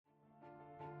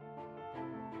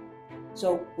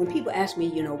So when people ask me,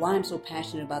 why I'm so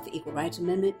passionate about the Equal Rights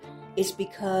Amendment, it's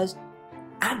because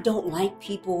I don't like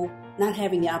people not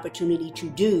having the opportunity to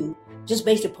do just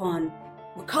based upon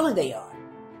what color they are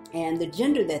and the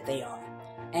gender that they are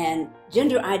and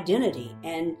gender identity,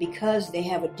 and because they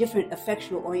have a different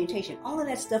affectional orientation. All of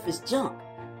that stuff is junk.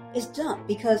 It's junk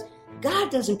because God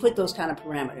doesn't put those kind of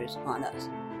parameters on us.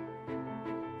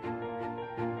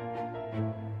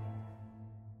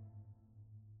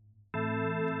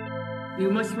 You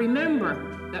must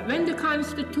remember that when the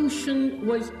Constitution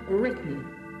was written,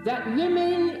 that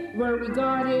women were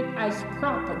regarded as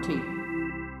property.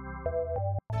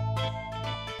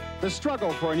 The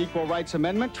struggle for an equal rights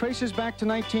amendment traces back to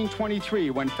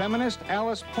 1923 when feminist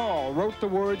Alice Paul wrote the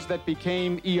words that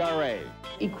became ERA.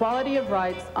 Equality of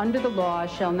rights under the law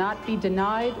shall not be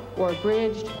denied or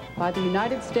abridged by the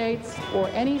United States or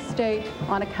any state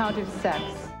on account of sex.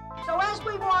 So as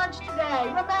we march today,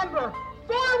 remember,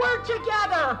 forward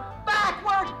together,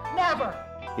 backward never.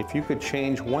 If you could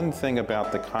change one thing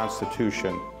about the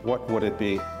Constitution, what would it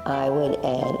be? I would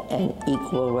add an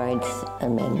equal rights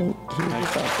amendment to the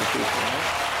Constitution.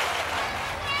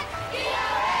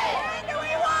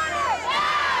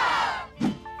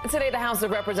 Today, the House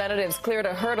of Representatives cleared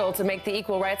a hurdle to make the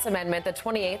Equal Rights Amendment the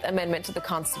 28th Amendment to the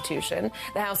Constitution.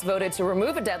 The House voted to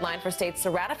remove a deadline for states to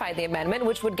ratify the amendment,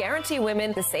 which would guarantee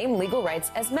women the same legal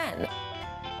rights as men.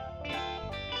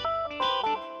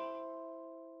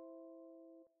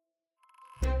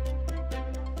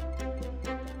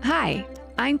 Hi,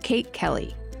 I'm Kate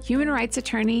Kelly, human rights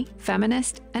attorney,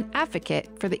 feminist, and advocate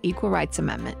for the Equal Rights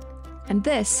Amendment. And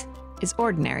this is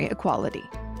Ordinary Equality.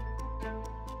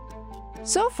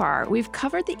 So far, we've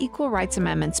covered the Equal Rights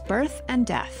Amendment's birth and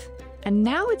death, and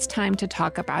now it's time to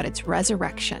talk about its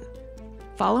resurrection.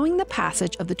 Following the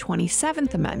passage of the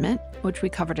 27th Amendment, which we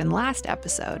covered in last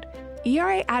episode,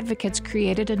 ERA advocates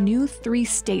created a new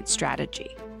three-state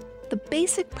strategy. The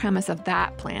basic premise of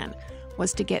that plan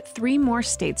was to get 3 more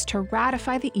states to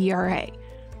ratify the ERA,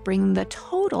 bringing the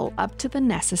total up to the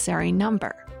necessary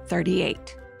number,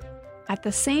 38. At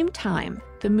the same time,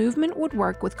 the movement would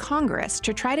work with Congress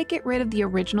to try to get rid of the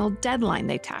original deadline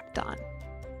they tacked on.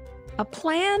 A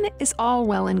plan is all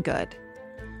well and good,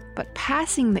 but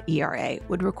passing the ERA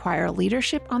would require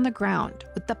leadership on the ground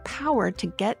with the power to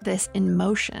get this in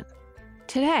motion.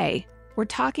 Today, we're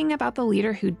talking about the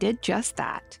leader who did just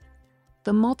that,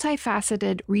 the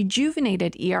multifaceted,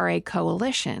 rejuvenated ERA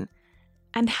coalition,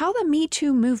 and how the Me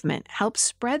Too movement helped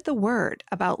spread the word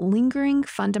about lingering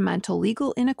fundamental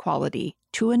legal inequality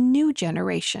to a new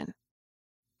generation.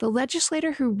 The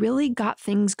legislator who really got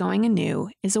things going anew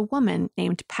is a woman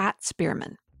named Pat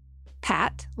Spearman.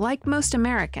 Pat, like most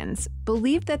Americans,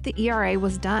 believed that the ERA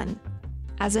was done.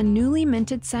 As a newly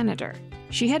minted senator,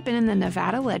 she had been in the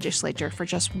Nevada legislature for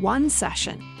just one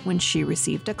session when she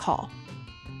received a call.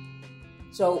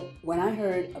 So when I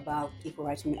heard about equal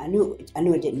rights, I knew it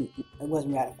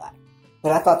wasn't ratified,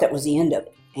 but I thought that was the end of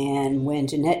it. And when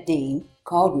Jeanette Dean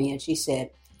called me and she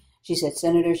said,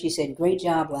 Senator, she said, great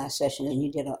job last session and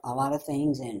you did a lot of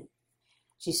things. And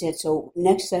she said, so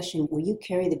next session, will you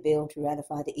carry the bill to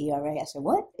ratify the ERA? I said,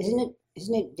 what? Isn't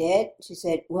it dead? She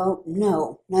said, well,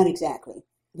 no, not exactly.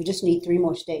 We just need 3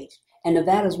 more states. And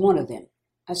Nevada's one of them.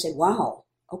 I said, wow,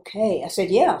 okay. I said,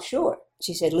 yeah, sure.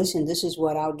 She said, listen, this is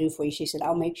what I'll do for you. She said,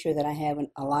 I'll make sure that I have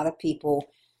a lot of people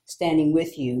standing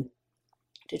with you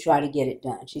to try to get it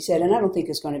done. She said, and I don't think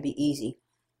it's going to be easy.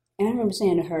 And I remember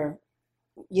saying to her,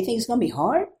 you think it's going to be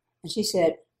hard? And she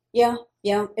said, yeah,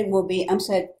 it will be. I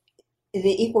said,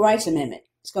 the Equal Rights Amendment,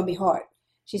 it's going to be hard.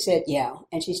 She said, yeah.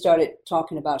 And she started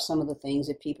talking about some of the things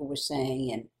that people were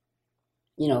saying and,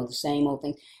 the same old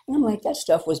thing. And I'm like, that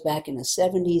stuff was back in the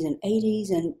 70s and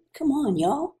 80s. And come on,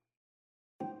 y'all.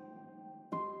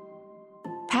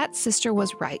 Pat's sister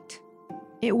was right.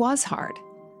 It was hard.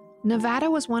 Nevada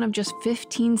was one of just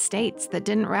 15 states that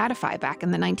didn't ratify back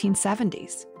in the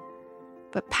 1970s.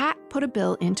 But Pat put a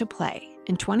bill into play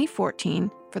in 2014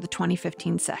 for the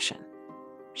 2015 session.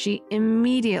 She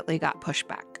immediately got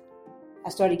pushback. I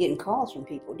started getting calls from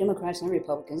people, Democrats and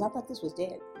Republicans. I thought this was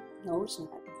dead. No, it's not.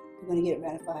 We're going to get it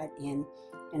ratified in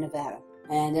Nevada.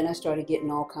 And then I started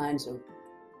getting all kinds of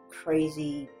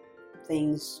crazy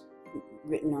things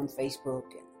written on Facebook,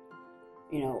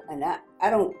 and I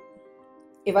don't,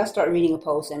 if I start reading a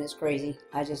post and it's crazy,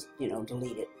 I just,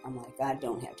 delete it. I'm like, I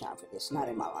don't have time for this, not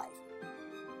in my life.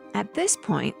 At this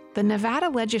point, the Nevada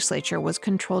legislature was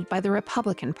controlled by the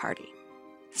Republican Party.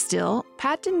 Still,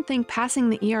 Pat didn't think passing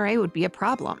the ERA would be a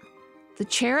problem. The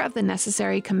chair of the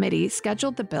necessary committee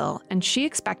scheduled the bill, and she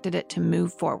expected it to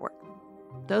move forward.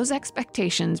 Those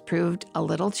expectations proved a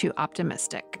little too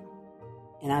optimistic.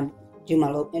 And I'm do my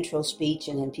little intro speech,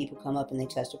 and then people come up and they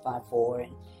testify for,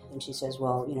 and she says,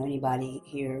 well, anybody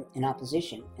here in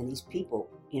opposition? And these people,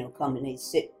 come and they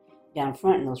sit down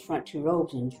front in those front 2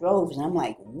 rows in droves, and I'm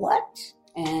like, what?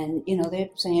 And, they're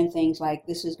saying things like,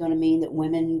 this is going to mean that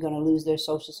women are going to lose their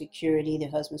Social Security, their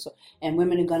husbands, and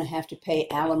women are going to have to pay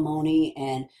alimony,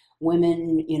 and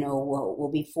women,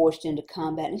 will be forced into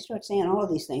combat. And they start saying all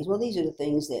of these things. Well, these are the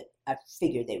things that I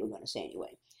figured they were going to say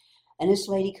anyway. And this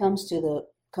lady comes to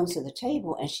the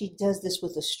table, and she does this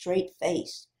with a straight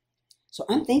face. So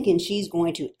I'm thinking she's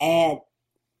going to add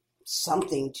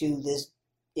something to this,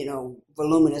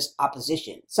 voluminous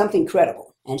opposition, something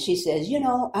credible. And she says,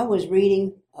 I was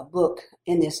reading a book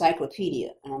in the encyclopedia.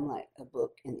 And I'm like, a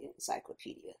book in the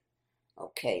encyclopedia?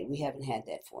 Okay, we haven't had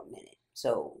that for a minute.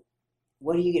 So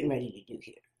what are you getting ready to do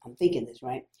here? I'm thinking this,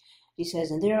 right? She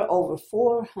says, and there are over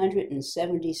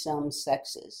 470 some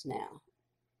sexes now.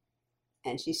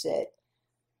 And she said,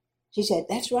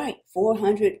 that's right,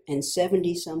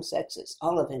 470 some sexes,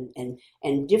 all of them,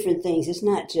 and different things. It's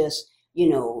not just,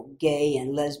 gay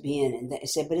and lesbian, and that. I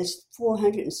said, but it's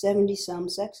 470 some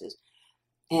sexes.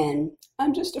 And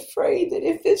I'm just afraid that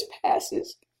if this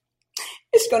passes,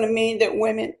 it's going to mean that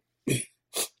women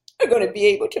are going to be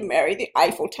able to marry the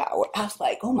Eiffel Tower. I was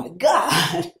like, oh my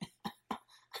God.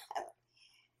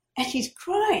 And she's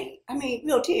crying. I mean,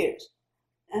 real tears.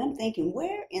 And I'm thinking,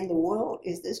 where in the world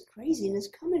is this craziness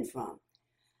coming from?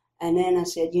 And then I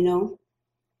said,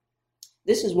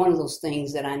 this is one of those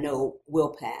things that I know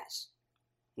will pass.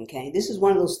 Okay? This is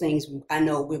one of those things I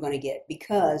know we're going to get,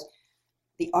 because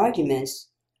the arguments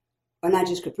are not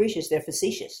just capricious, they're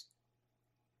facetious.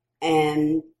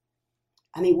 And,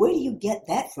 I mean, where do you get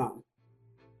that from?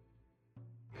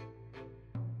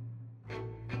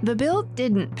 The bill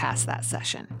didn't pass that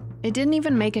session. It didn't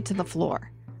even make it to the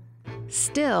floor.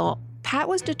 Still, Pat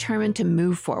was determined to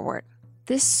move forward.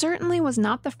 This certainly was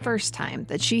not the first time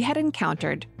that she had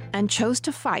encountered and chose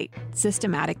to fight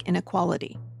systematic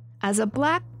inequality. As a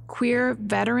Black, queer,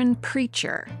 veteran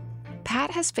preacher,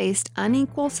 Pat has faced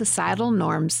unequal societal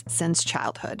norms since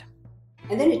childhood.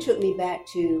 And then it took me back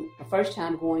to the first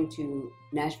time going to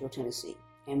Nashville, Tennessee.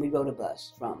 And we rode a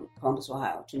bus from Columbus,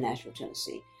 Ohio to Nashville,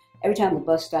 Tennessee. Every time the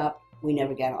bus stopped, we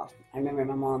never got off. I remember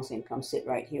my mom saying, come sit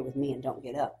right here with me and don't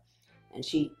get up. And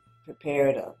she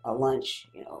prepared a lunch,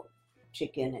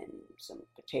 chicken and some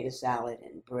potato salad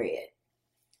and bread.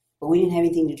 But we didn't have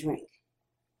anything to drink.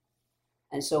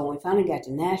 And so when we finally got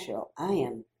to Nashville, I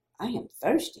am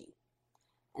thirsty.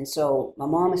 And so my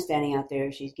mom is standing out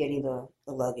there. She's getting the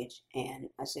luggage. And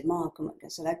I said, Mom, come on. I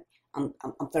said, I'm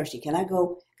thirsty. Can I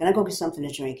go get something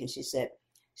to drink? And she said,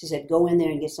 go in there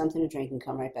and get something to drink and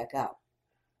come right back out.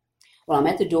 Well, I'm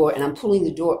at the door and I'm pulling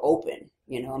the door open.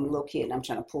 I'm a little kid and I'm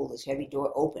trying to pull this heavy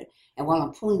door open. And while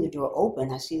I'm pulling the door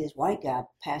open, I see this white guy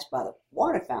pass by the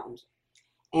water fountains.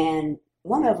 And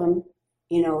one of them,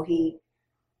 he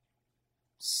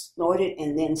snorted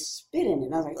and then spit in it.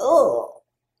 And I was like, oh.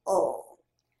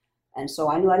 And so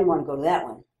I knew I didn't want to go to that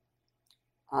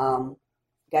one.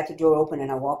 Got the door open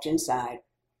and I walked inside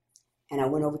and I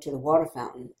went over to the water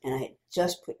fountain and I had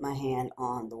just put my hand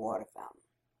on the water fountain.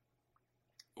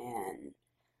 And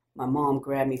my mom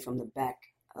grabbed me from the back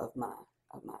of my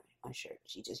shirt.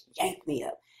 She just yanked me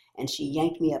up. And she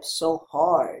yanked me up so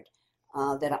hard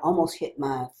that I almost hit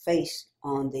my face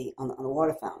on the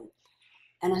water fountain.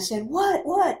 And I said,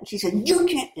 what? And she said, you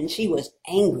can't. And she was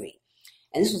angry.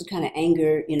 And this was the kind of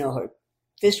anger, her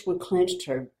fists were clenched,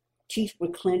 her teeth were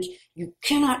clenched. You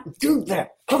cannot do that.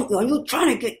 Are you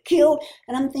trying to get killed?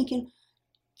 And I'm thinking,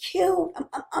 killed?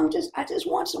 I just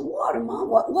want some water, Mom.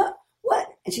 What?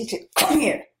 And she said, come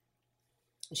here.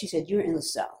 And she said, you're in the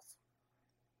South.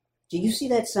 Do you see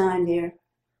that sign there?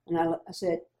 And I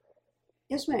said,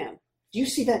 yes, ma'am. Do you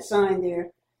see that sign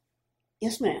there?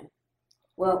 Yes, ma'am.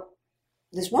 Well,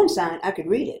 this one sign, I could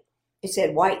read it. It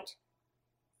said white.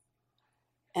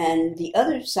 And the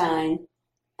other sign,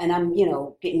 and I'm,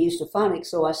 getting used to phonics,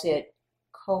 so I said,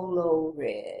 colo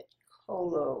red.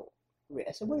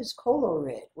 I said, what is colo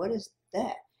red? What is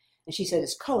that? And she said,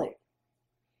 it's colored.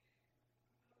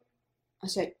 I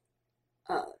said,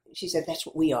 she said, that's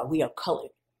what we are. We are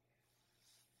colored.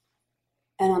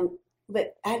 And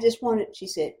but I just wanted, she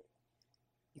said,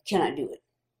 you cannot do it.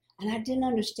 And I didn't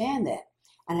understand that.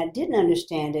 And I didn't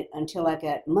understand it until I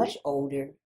got much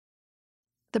older.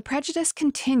 The prejudice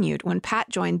continued when Pat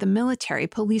joined the military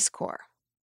police corps.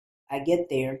 I get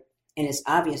there, and it's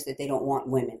obvious that they don't want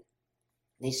women.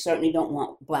 They certainly don't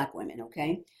want Black women,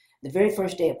 okay? The very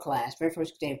first day of class,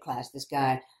 this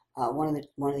guy, one of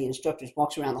the instructors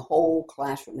walks around the whole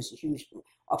classroom. It's a huge room.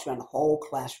 Walks around the whole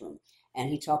classroom. And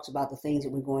he talks about the things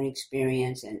that we're going to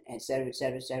experience and et cetera, et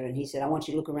cetera, et cetera. And he said, I want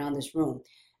you to look around this room.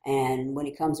 And when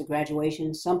it comes to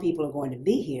graduation, some people are going to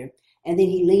be here. And then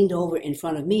he leaned over in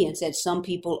front of me and said, some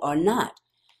people are not.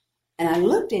 And I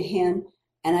looked at him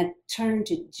and I turned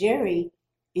to Jerry,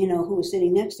 who was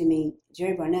sitting next to me,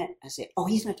 Jerry Barnett. I said, oh,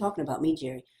 he's not talking about me,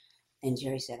 Jerry. And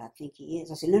Jerry said, I think he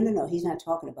is. I said, no, he's not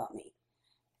talking about me.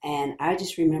 And I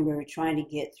just remember trying to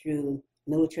get through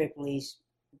military police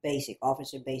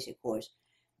officer basic course.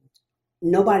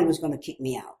 Nobody was going to kick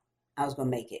me out. I was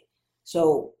going to make it.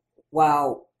 So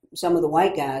while some of the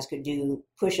white guys could do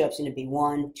push-ups and it'd be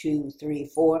 1, 2,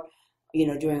 3, 4,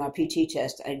 during our PT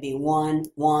test, I'd be 1,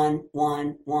 1,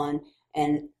 1, 1.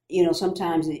 And,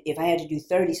 sometimes if I had to do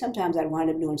 30, sometimes I'd wind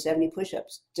up doing 70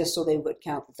 push-ups just so they would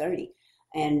count the 30.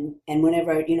 And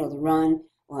whenever, the run,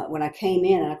 when I came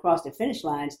in and I crossed the finish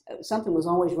lines, something was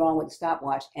always wrong with the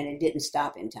stopwatch and it didn't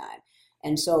stop in time.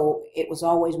 And so it was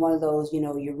always one of those,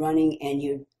 you're running and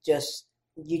you just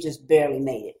barely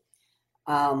made it.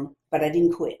 But I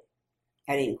didn't quit.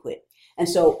 And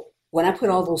so when I put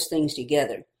all those things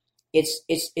together, it's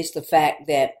the fact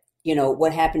that,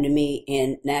 what happened to me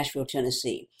in Nashville,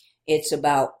 Tennessee. It's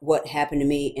about what happened to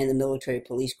me in the military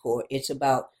police corps. It's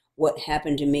about what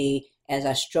happened to me as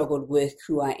I struggled with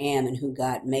who I am and who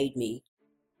God made me.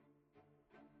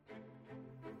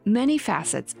 Many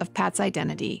facets of Pat's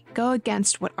identity go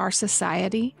against what our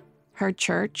society, her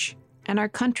church, and our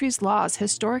country's laws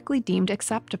historically deemed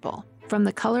acceptable. From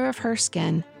the color of her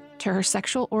skin, to her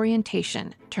sexual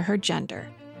orientation, to her gender,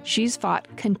 she's fought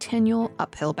continual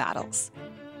uphill battles.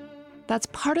 That's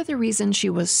part of the reason she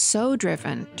was so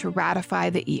driven to ratify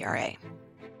the ERA.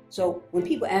 So when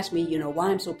people ask me,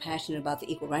 why I'm so passionate about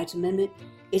the Equal Rights Amendment,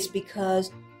 it's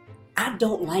because I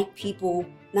don't like people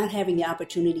not having the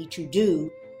opportunity to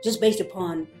do just based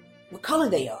upon what color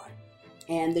they are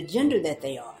and the gender that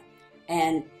they are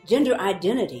and gender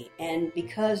identity, and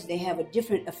because they have a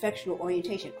different affectional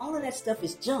orientation. All of that stuff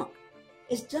is junk.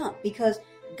 It's junk because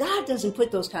God doesn't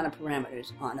put those kind of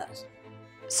parameters on us.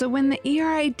 So when the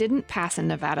ERA didn't pass in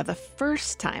Nevada the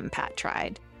first time Pat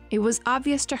tried, it was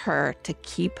obvious to her to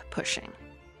keep pushing.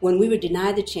 When we were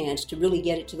denied the chance to really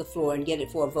get it to the floor and get it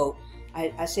for a vote,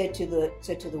 I said to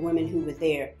the women who were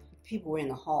there, people were in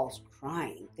the halls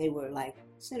crying. They were like,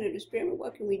 Senator Spearman,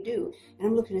 what can we do? And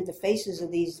I'm looking at the faces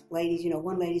of these ladies.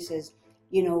 One lady says,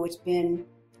 it's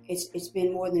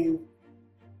been more than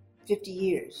 50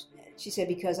 years. She said,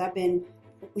 because I've been,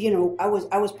 I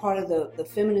was part of the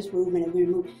feminist movement, and we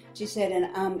moved. She said,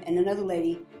 and another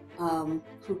lady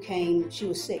who came, she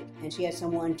was sick, and she had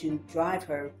someone to drive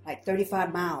her like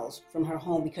 35 miles from her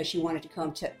home because she wanted to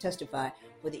come testify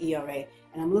for the ERA.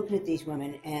 And I'm looking at these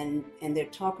women, and they're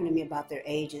talking to me about their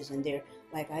ages, and they're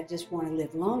like, I just want to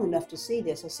live long enough to see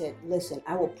this. I said, listen,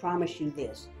 I will promise you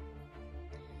this.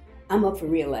 I'm up for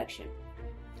re-election.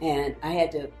 And I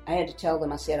had to tell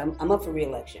them, I said, I'm up for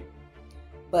re-election.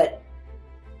 But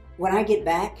when I get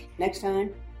back next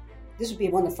time, this will be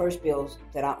one of the first bills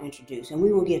that I'll introduce, and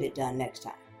we will get it done next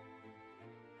time.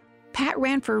 Pat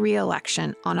ran for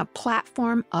re-election on a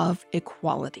platform of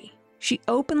equality. She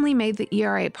openly made the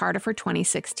ERA part of her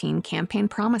 2016 campaign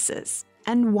promises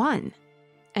and won.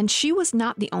 And she was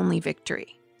not the only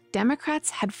victory. Democrats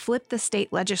had flipped the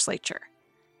state legislature.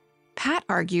 Pat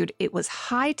argued it was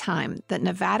high time that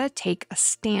Nevada take a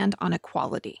stand on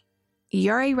equality.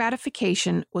 ERA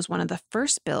ratification was one of the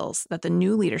first bills that the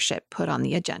new leadership put on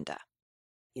the agenda.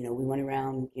 We went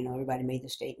around, everybody made the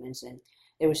statements, and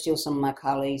there were still some of my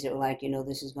colleagues that were like,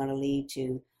 this is going to lead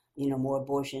to, more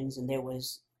abortions. And there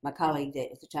was my colleague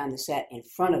that at the time that sat in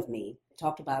front of me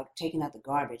talked about taking out the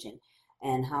garbage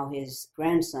and how his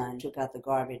grandson took out the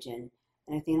garbage and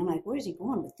everything. I'm like, where is he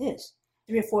going with this?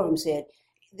 3 or 4 of them said,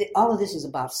 all of this is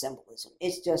about symbolism.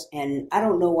 It's just, and I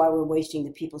don't know why we're wasting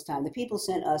the people's time. The people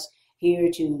sent us here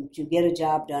to get a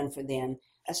job done for them.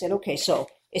 I said, okay, so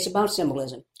it's about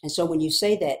symbolism. And so when you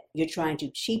say that, you're trying to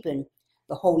cheapen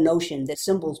the whole notion that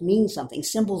symbols mean something.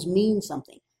 Symbols mean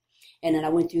something. And then I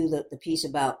went through the piece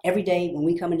about every day when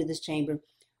we come into this chamber,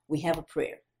 we have a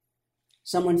prayer.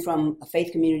 Someone from a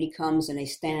faith community comes and they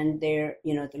stand there,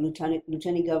 at the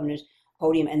lieutenant governor's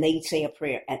podium, and they say a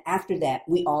prayer. And after that,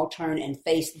 we all turn and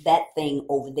face that thing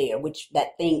over there, which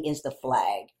that thing is the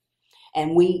flag.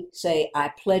 And we say,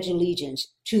 I pledge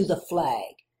allegiance to the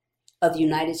flag of the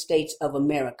United States of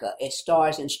America. It's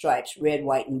stars and stripes, red,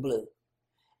 white, and blue.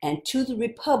 And to the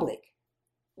republic,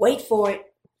 wait for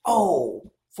it,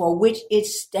 for which it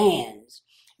stands.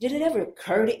 Did it ever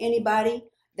occur to anybody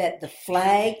that the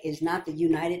flag is not the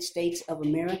United States of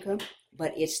America,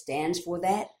 but it stands for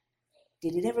that?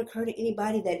 Did it ever occur to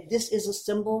anybody that this is a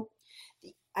symbol?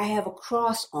 I have a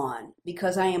cross on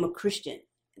because I am a Christian.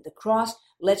 The cross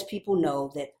lets people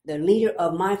know that the leader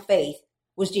of my faith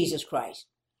was Jesus Christ.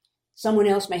 Someone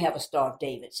else may have a Star of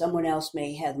David. Someone else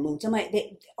may have the moon.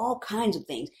 All kinds of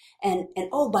things. And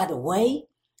oh, by the way,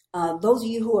 those of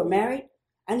you who are married,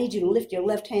 I need you to lift your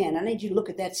left hand. I need you to look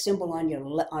at that symbol on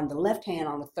on the left hand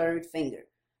on the third finger.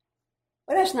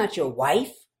 Well, that's not your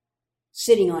wife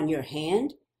sitting on your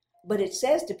hand, but it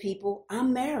says to people,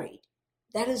 I'm married.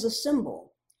 That is a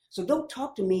symbol. So don't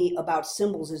talk to me about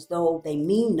symbols as though they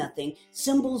mean nothing.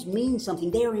 Symbols mean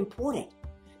something. They are important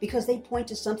because they point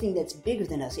to something that's bigger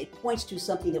than us. It points to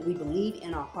something that we believe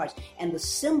in our hearts. And the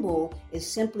symbol is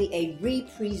simply a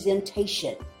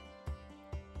representation.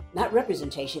 Not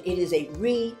representation. It is a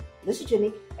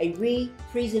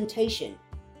representation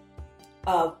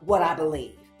of what I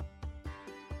believe.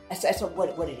 That's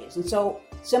what it is. And so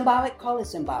symbolic, call it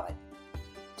symbolic.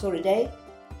 So today,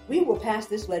 we will pass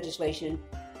this legislation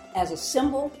as a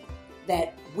symbol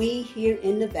that we here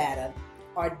in Nevada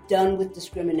are done with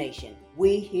discrimination.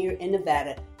 We here in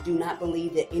Nevada do not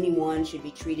believe that anyone should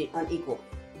be treated unequal.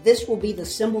 This will be the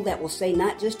symbol that will say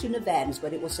not just to Nevadans,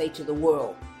 but it will say to the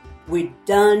world, we're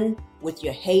done with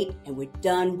your hate and we're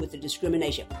done with the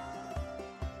discrimination.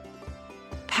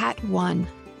 Pat won.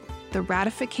 The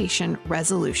ratification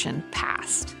resolution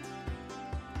passed.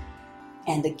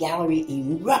 And the gallery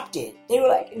erupted. They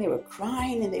were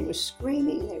crying and they were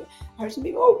screaming. I heard some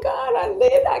people, oh God, I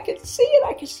lived. I could see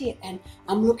it. And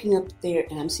I'm looking up there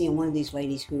and I'm seeing one of these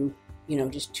ladies who,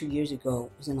 just 2 years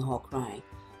ago was in the hall crying.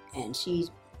 And she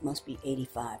must be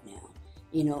 85 now,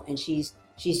 and she's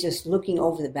just looking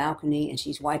over the balcony and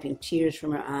she's wiping tears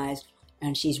from her eyes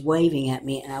and she's waving at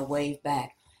me and I waved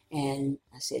back. And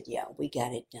I said, yeah, we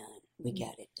got it done. We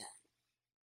got it done.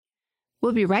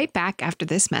 We'll be right back after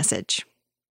this message.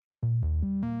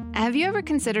 Have you ever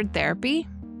considered therapy?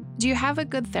 Do you have a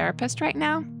good therapist right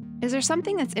now? Is there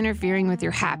something that's interfering with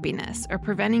your happiness or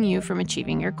preventing you from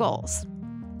achieving your goals?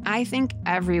 I think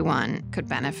everyone could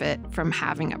benefit from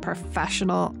having a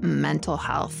professional mental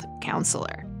health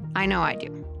counselor. I know I do.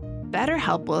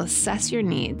 BetterHelp will assess your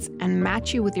needs and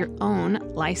match you with your own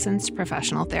licensed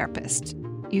professional therapist.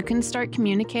 You can start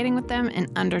communicating with them in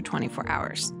under 24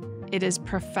 hours. It is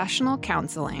professional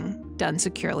counseling done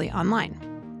securely online.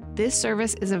 This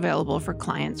service is available for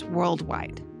clients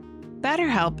worldwide.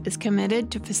 BetterHelp is committed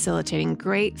to facilitating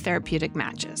great therapeutic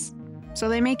matches, so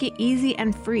they make it easy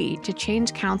and free to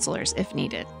change counselors if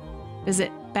needed.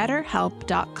 Visit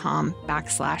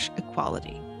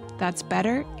betterhelp.com/equality. That's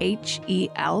better,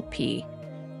 HELP,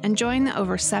 and join the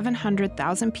over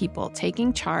 700,000 people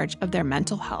taking charge of their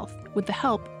mental health with the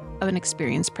help of an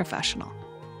experienced professional.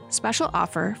 Special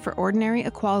offer for Ordinary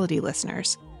Equality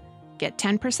listeners. Get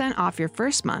 10% off your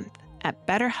first month at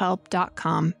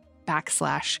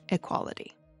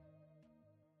betterhelp.com/equality.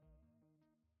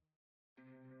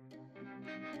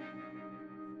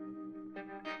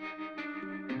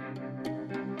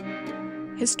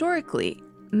 Historically,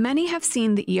 many have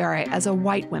seen the ERA as a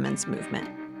white women's movement.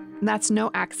 That's no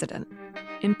accident.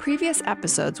 In previous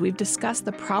episodes, we've discussed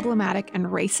the problematic and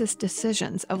racist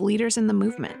decisions of leaders in the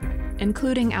movement,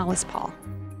 including Alice Paul.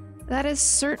 That is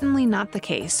certainly not the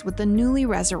case with the newly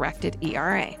resurrected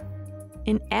ERA.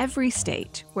 In every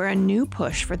state where a new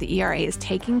push for the ERA is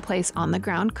taking place on the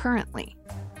ground currently,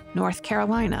 North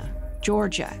Carolina,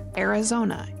 Georgia,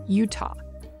 Arizona, Utah,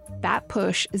 that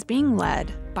push is being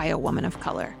led by a woman of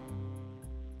color.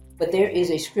 But there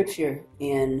is a scripture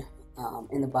in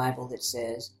the Bible that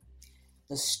says,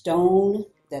 the stone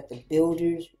that the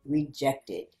builders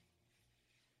rejected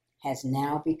has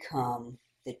now become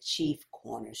the chief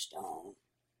cornerstone.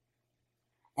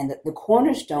 And the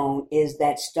cornerstone is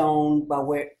that stone by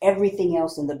where everything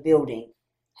else in the building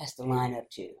has to line up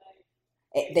to.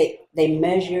 They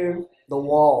measure the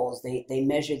walls, they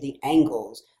measure the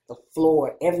angles, the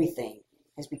floor, everything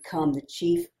has become the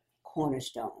chief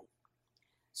cornerstone.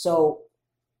 So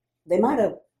they might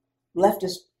have left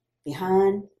us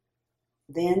behind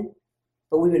then,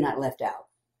 but we were not left out.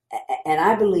 And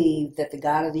I believe that the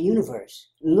God of the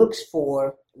universe looks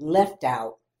for left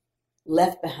out,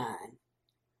 left behind,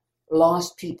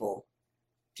 lost people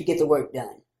to get the work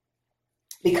done.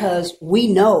 Because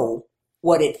we know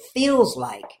what it feels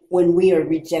like when we are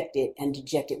rejected and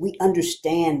dejected. We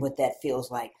understand what that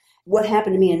feels like. What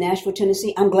happened to me in Nashville,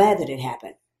 Tennessee, I'm glad that it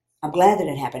happened. I'm glad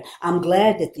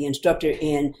that the instructor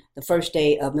in the first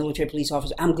day of military police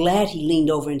officer, I'm glad he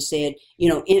leaned over and said,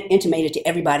 intimated to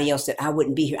everybody else that I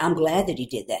wouldn't be here. I'm glad that he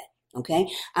did that. Okay.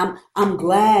 I'm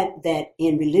glad that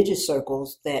in religious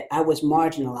circles that I was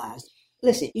marginalized.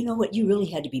 Listen, you know what? You really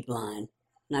had to be blind.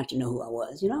 not to know who I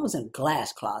was. I was in a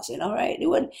glass closet, all right? It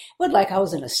wasn't like I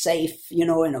was in a safe, in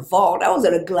a vault. I was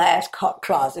in a glass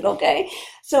closet, okay?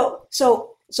 So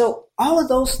all of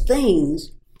those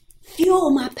things fuel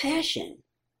my passion.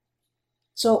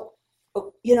 So,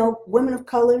 women of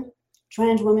color,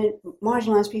 trans women,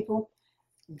 marginalized people,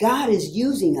 God is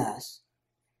using us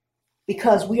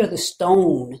because we are the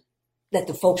stone that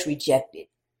the folks rejected.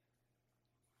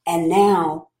 And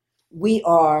now we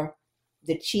are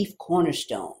the chief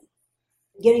cornerstone.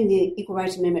 Getting the Equal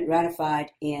Rights Amendment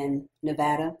ratified in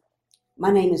Nevada,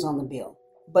 my name is on the bill.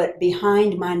 But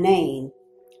behind my name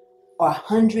are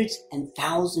hundreds and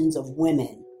thousands of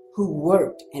women who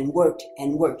worked and worked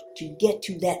and worked to get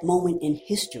to that moment in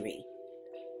history.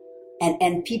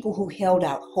 And people who held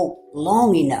out hope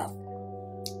long enough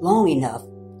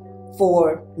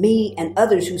for me and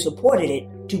others who supported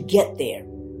it to get there.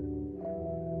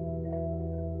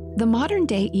 The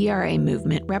modern-day ERA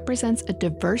movement represents a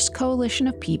diverse coalition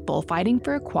of people fighting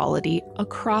for equality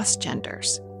across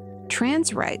genders.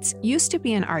 Trans rights used to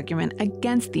be an argument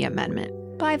against the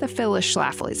amendment by the Phyllis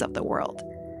Schlaflys of the world.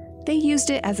 They used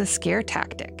it as a scare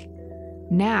tactic.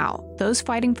 Now, those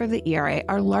fighting for the ERA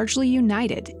are largely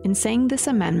united in saying this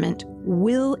amendment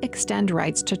will extend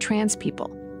rights to trans people,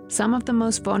 some of the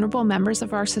most vulnerable members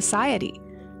of our society.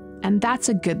 And that's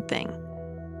a good thing.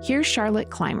 Here's Charlotte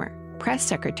Clymer, press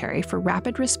secretary for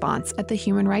Rapid Response at the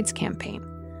Human Rights Campaign,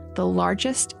 the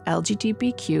largest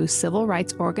LGBTQ civil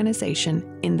rights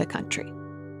organization in the country.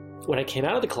 When I came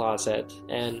out of the closet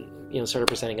and started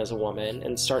presenting as a woman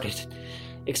and started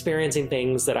experiencing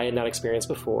things that I had not experienced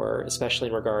before, especially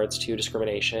in regards to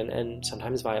discrimination and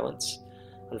sometimes violence,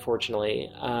 unfortunately,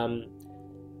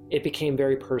 it became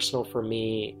very personal for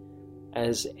me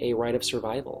as a right of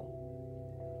survival.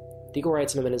 The Equal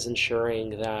Rights Amendment is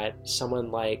ensuring that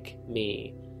someone like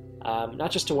me,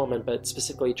 not just a woman, but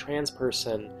specifically a trans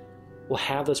person, will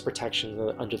have those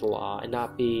protections under the law and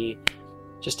not be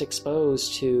just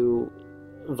exposed to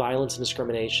violence and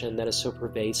discrimination that is so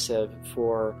pervasive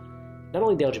for not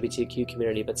only the LGBTQ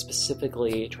community, but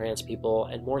specifically trans people,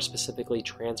 and more specifically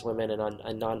trans women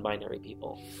and non-binary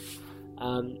people.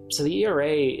 So the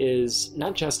ERA is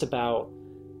not just about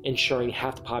ensuring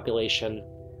half the population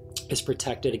is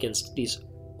protected against these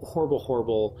horrible,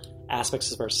 horrible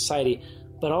aspects of our society,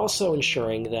 but also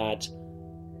ensuring that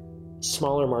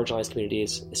smaller marginalized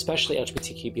communities, especially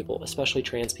LGBTQ people, especially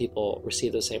trans people,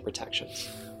 receive those same protections.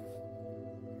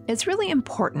 It's really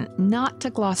important not to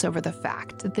gloss over the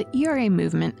fact that the ERA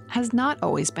movement has not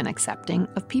always been accepting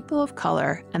of people of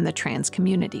color and the trans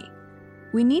community.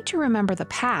 We need to remember the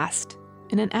past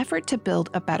in an effort to build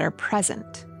a better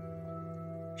present.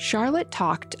 Charlotte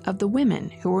talked of the women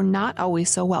who were not always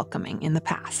so welcoming in the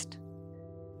past.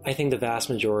 I think the vast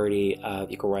majority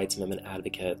of Equal Rights Amendment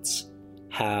advocates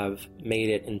have made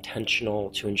it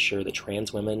intentional to ensure that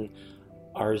trans women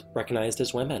are recognized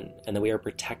as women and that we are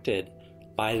protected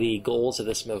by the goals of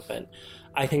this movement.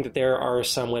 I think that there are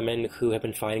some women who have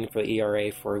been fighting for the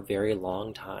ERA for a very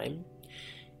long time,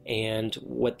 and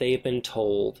what they've been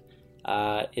told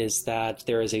is that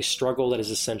there is a struggle that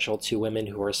is essential to women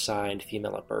who are assigned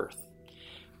female at birth.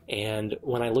 And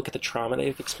when I look at the trauma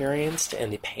they've experienced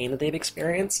and the pain that they've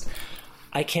experienced,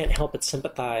 I can't help but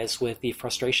sympathize with the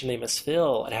frustration they must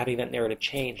feel at having that narrative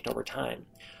changed over time.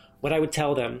 What I would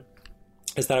tell them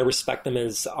is that I respect them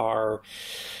as our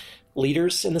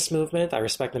leaders in this movement. I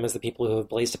respect them as the people who have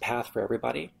blazed a path for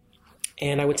everybody.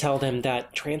 And I would tell them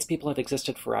that trans people have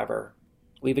existed forever.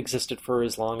 We've existed for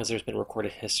as long as there's been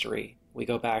recorded history. We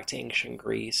go back to ancient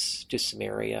Greece, to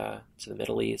Sumeria, to the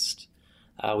Middle East.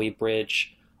 We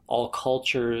bridge all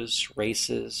cultures,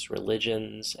 races,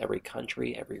 religions, every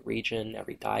country, every region,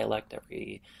 every dialect,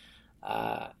 every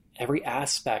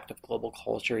aspect of global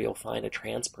culture. You'll find a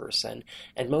trans person,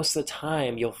 and most of the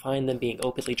time you'll find them being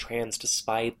openly trans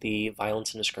despite the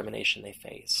violence and discrimination they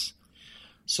face.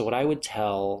 So what I would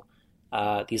tell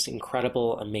these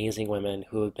incredible, amazing women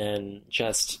who have been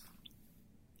just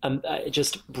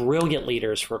brilliant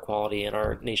leaders for equality in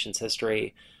our nation's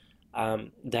history,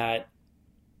 that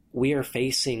we are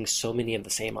facing so many of the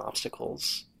same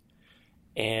obstacles.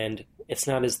 And it's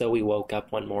not as though we woke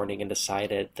up one morning and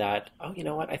decided that, oh, you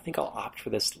know what, I think I'll opt for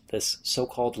this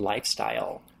so-called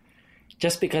lifestyle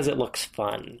just because it looks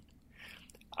fun.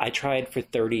 I tried for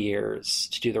 30 years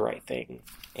to do the right thing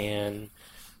and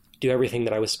do everything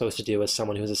that I was supposed to do as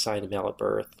someone who was assigned a male at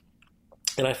birth.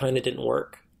 And I find it didn't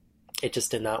work. It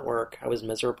just did not work. I was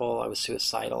miserable. I was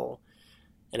suicidal.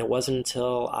 And it wasn't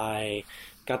until I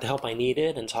got the help I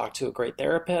needed and talked to a great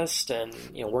therapist and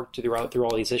worked through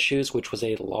all these issues, which was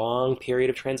a long period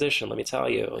of transition, let me tell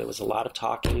you. It was a lot of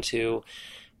talking to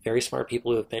very smart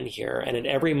people who have been here. And at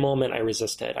every moment I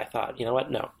resisted. I thought, you know what?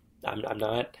 No,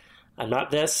 I'm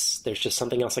not this. There's just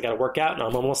something else I got to work out, and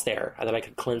I'm almost there. I thought I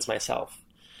could cleanse myself.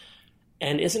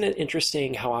 And isn't it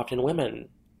interesting how often women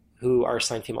who are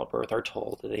assigned female birth are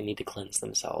told that they need to cleanse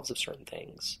themselves of certain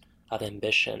things, of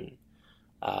ambition,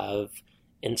 of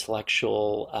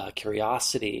intellectual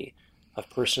curiosity, of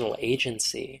personal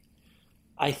agency.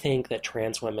 I think that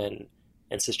trans women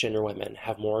and cisgender women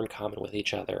have more in common with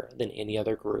each other than any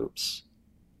other groups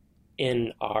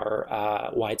in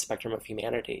our wide spectrum of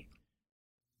humanity.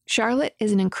 Charlotte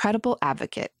is an incredible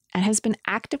advocate and has been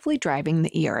actively driving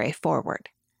the ERA forward.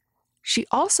 She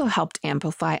also helped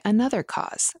amplify another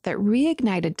cause that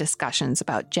reignited discussions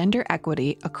about gender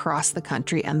equity across the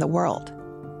country and the world,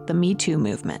 the Me Too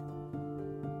movement.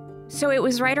 So it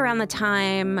was right around the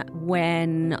time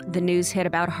when the news hit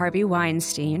about Harvey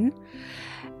Weinstein,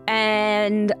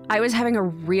 and I was having a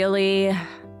really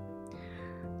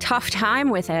tough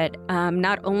time with it,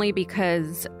 not only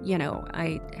because,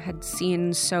 I had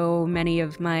seen so many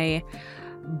of my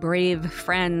brave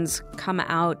friends come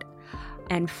out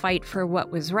and fight for what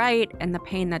was right and the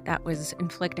pain that that was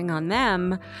inflicting on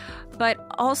them, but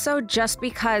also just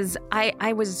because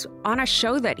I was on a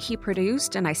show that he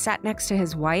produced and I sat next to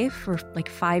his wife for like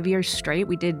 5 years straight.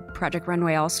 We did Project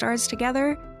Runway All-Stars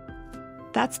together.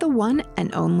 That's the one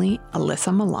and only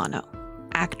Alyssa Milano,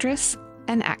 actress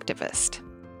and activist.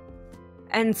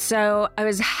 And so I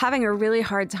was having a really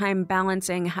hard time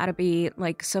balancing how to be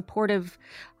like supportive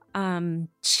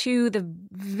to the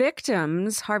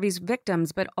victims, Harvey's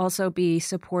victims, but also be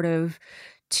supportive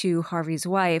to Harvey's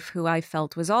wife, who I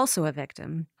felt was also a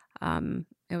victim.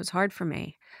 It was hard for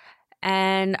me.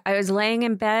 And I was laying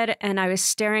in bed and I was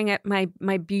staring at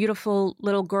my beautiful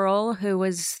little girl who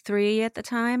was 3 at the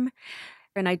time.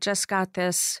 And I just got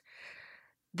this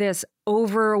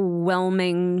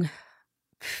overwhelming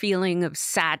feeling of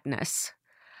sadness,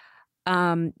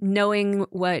 knowing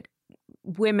what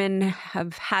women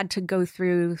have had to go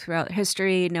through throughout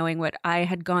history, knowing what I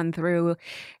had gone through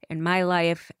in my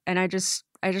life. And I just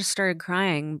started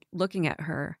crying looking at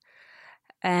her.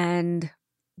 And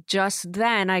just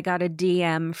then I got a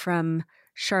DM from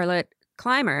Charlotte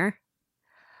Clymer,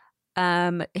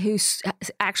 who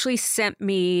actually sent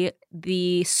me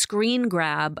the screen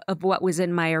grab of what was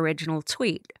in my original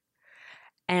tweet.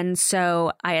 And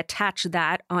so I attached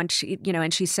that on,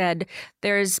 and she said,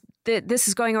 this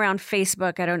is going around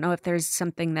Facebook. I don't know if there's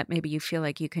something that maybe you feel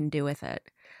like you can do with it.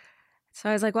 So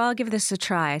I was like, well, I'll give this a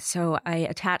try. So I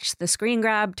attached the screen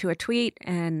grab to a tweet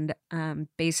and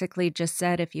basically just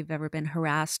said, if you've ever been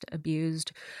harassed,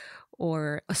 abused,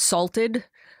 or assaulted,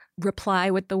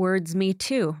 reply with the words, "Me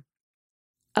too."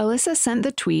 Alyssa sent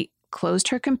the tweet, closed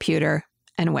her computer,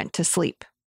 and went to sleep.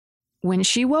 When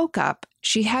she woke up,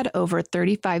 she had over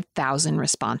 35,000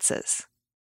 responses.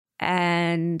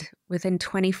 And within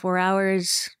 24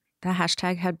 hours, the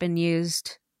hashtag had been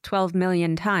used 12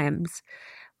 million times.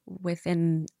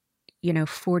 Within,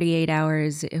 48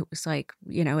 hours, it was like,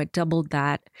 it doubled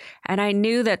that. And I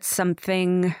knew that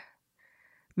something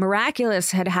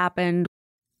miraculous had happened.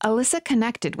 Alyssa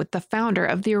connected with the founder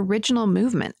of the original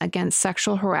movement against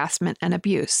sexual harassment and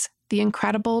abuse, the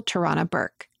incredible Tarana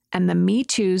Burke, and the Me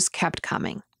Too's kept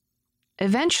coming.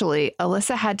 Eventually,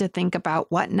 Alyssa had to think about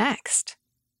what next.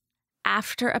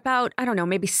 After about,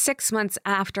 maybe 6 months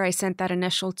after I sent that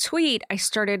initial tweet, I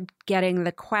started getting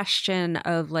the question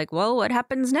of like, well, what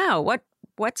happens now?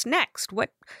 What's next?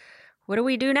 What do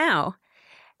we do now?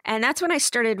 And that's when I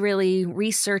started really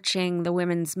researching the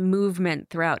women's movement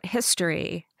throughout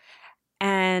history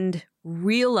and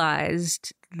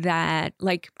realized that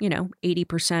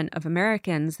 80% of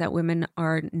Americans, that women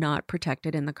are not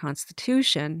protected in the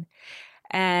Constitution,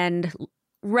 and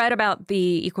read about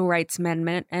the Equal Rights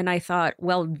Amendment. And I thought,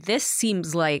 well, this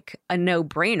seems like a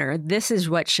no-brainer. This is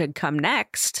what should come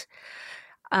next.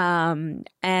 I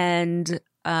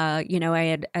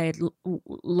had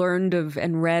learned of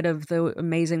and read of the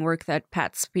amazing work that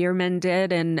Pat Spearman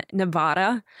did in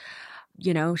Nevada.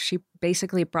 She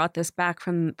basically brought this back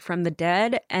from the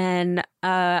dead. And,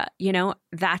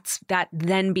 that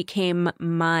then became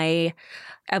my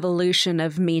evolution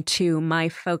of Me Too. My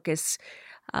focus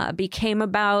became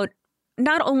about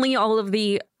not only all of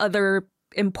the other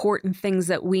important things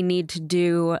that we need to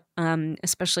do,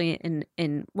 especially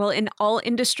in all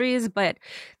industries, but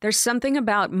there's something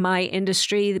about my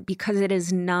industry because it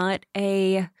is not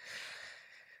a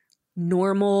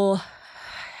normal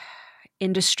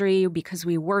industry because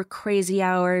we work crazy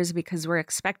hours, because we're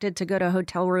expected to go to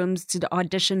hotel rooms to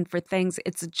audition for things.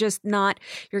 It's just not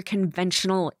your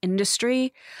conventional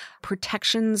industry.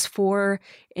 Protections for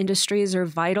industries are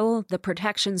vital. The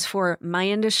protections for my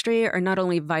industry are not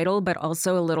only vital, but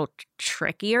also a little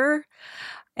trickier.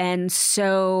 And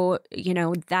so,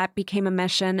 that became a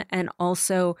mission. And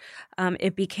also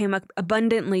it became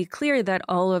abundantly clear that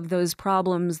all of those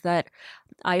problems that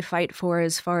I fight for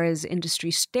as far as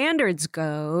industry standards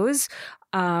goes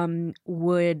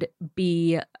would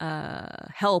be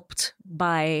helped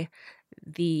by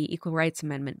the Equal Rights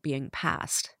Amendment being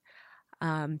passed.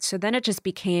 So then it just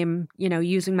became,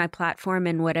 using my platform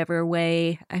in whatever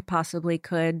way I possibly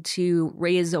could to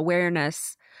raise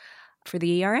awareness for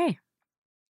the ERA.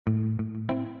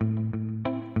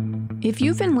 If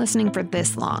you've been listening for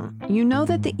this long, you know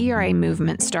that the ERA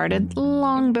movement started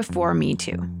long before Me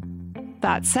Too.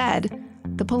 That said,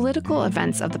 the political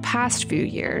events of the past few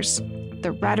years,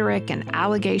 the rhetoric and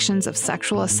allegations of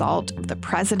sexual assault of the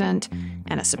president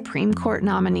and a Supreme Court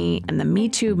nominee and the Me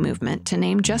Too movement, to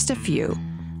name just a few,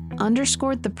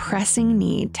 underscored the pressing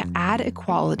need to add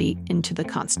equality into the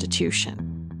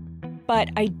Constitution. But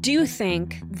I do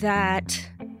think that,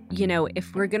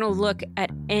 if we're going to look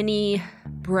at any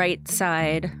bright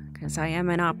side, because I am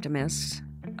an optimist,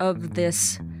 of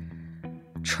this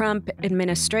Trump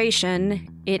administration,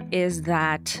 it is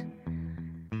that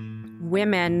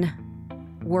women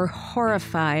were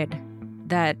horrified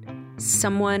that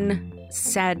someone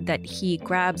said that he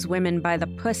grabs women by the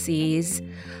pussies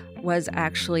was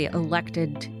actually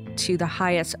elected to the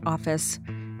highest office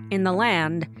in the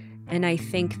land. And I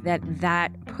think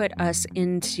that put us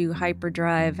into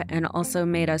hyperdrive and also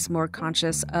made us more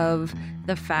conscious of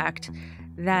the fact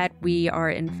that we are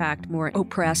in fact more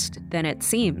oppressed than it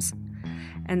seems.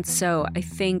 And so I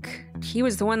think he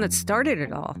was the one that started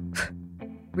it all,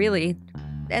 really.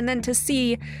 And then to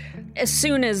see, as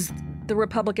soon as the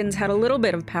Republicans had a little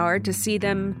bit of power, to see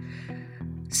them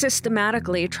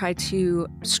systematically try to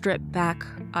strip back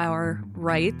our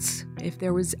rights, if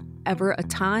there was ever a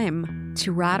time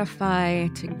to ratify,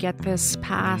 to get this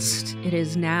passed, it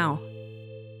is now.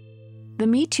 The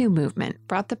Me Too movement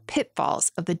brought the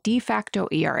pitfalls of the de facto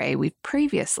ERA we've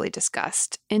previously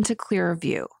discussed into clearer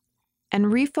view and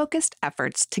refocused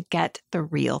efforts to get the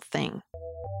real thing.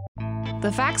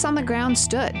 The facts on the ground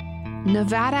stood.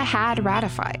 Nevada had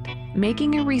ratified,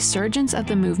 making a resurgence of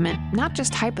the movement not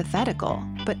just hypothetical,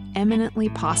 but eminently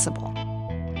possible.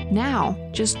 Now,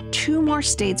 just 2 more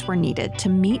states were needed to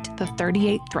meet the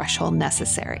 38th threshold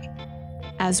necessary,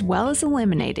 as well as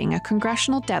eliminating a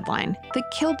congressional deadline that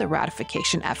killed the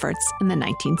ratification efforts in the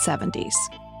 1970s.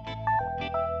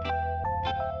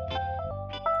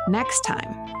 Next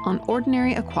time, on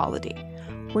Ordinary Equality,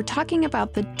 we're talking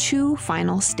about the 2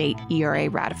 final state ERA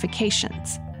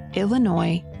ratifications,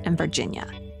 Illinois and Virginia.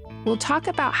 We'll talk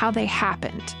about how they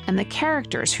happened and the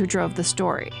characters who drove the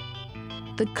story.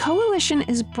 The coalition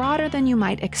is broader than you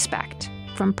might expect,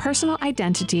 from personal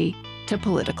identity to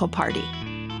political party.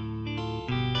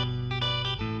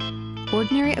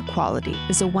 Ordinary Equality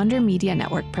is a Wonder Media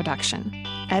Network production,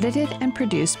 edited and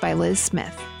produced by Liz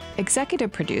Smith,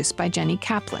 executive produced by Jenny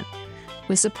Kaplan,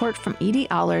 with support from Edie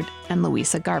Allard and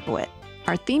Louisa Garbowit.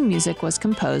 Our theme music was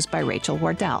composed by Rachel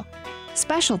Wardell.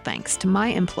 Special thanks to my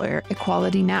employer,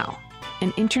 Equality Now,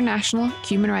 an international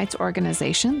human rights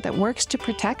organization that works to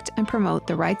protect and promote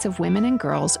the rights of women and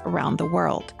girls around the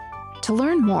world. To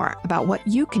learn more about what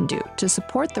you can do to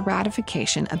support the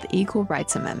ratification of the Equal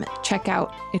Rights Amendment, check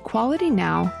out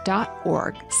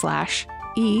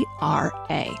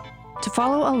equalitynow.org/ERA. To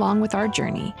follow along with our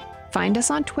journey, find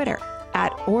us on Twitter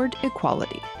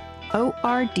 @OrdEquality,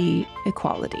 ORD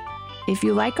Equality. If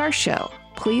you like our show,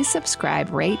 please subscribe,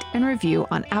 rate, and review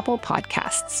on Apple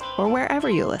Podcasts or wherever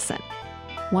you listen.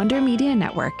 Wonder Media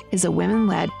Network is a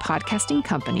women-led podcasting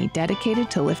company dedicated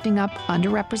to lifting up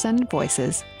underrepresented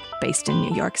voices based in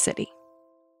New York City.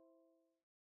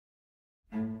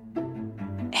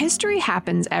 History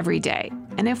happens every day,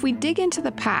 and if we dig into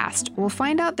the past, we'll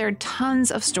find out there are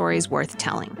tons of stories worth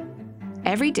telling.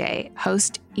 Every day,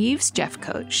 host Eves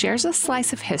Jeffcoat shares a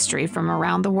slice of history from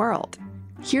around the world.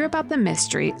 Hear about the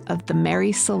mystery of the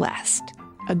Mary Celeste,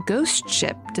 a ghost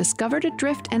ship discovered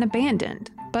adrift and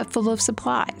abandoned, but full of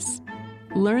supplies.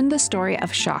 Learn the story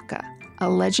of Shaka, a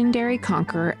legendary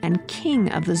conqueror and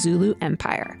king of the Zulu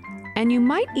Empire. And you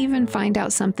might even find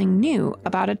out something new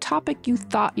about a topic you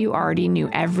thought you already knew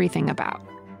everything about.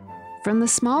 From the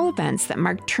small events that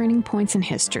mark turning points in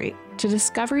history to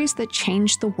discoveries that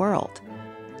changed the world,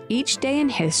 each day in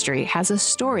history has a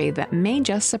story that may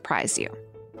just surprise you.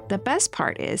 The best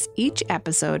part is each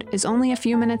episode is only a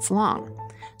few minutes long,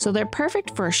 so they're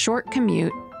perfect for a short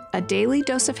commute, a daily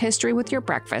dose of history with your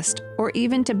breakfast, or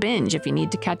even to binge if you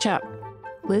need to catch up.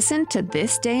 Listen to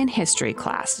This Day in History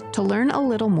class to learn a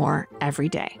little more every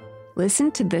day.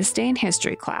 Listen to This Day in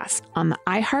History class on the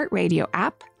iHeartRadio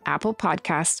app, Apple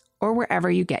Podcasts, or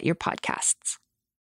wherever you get your podcasts.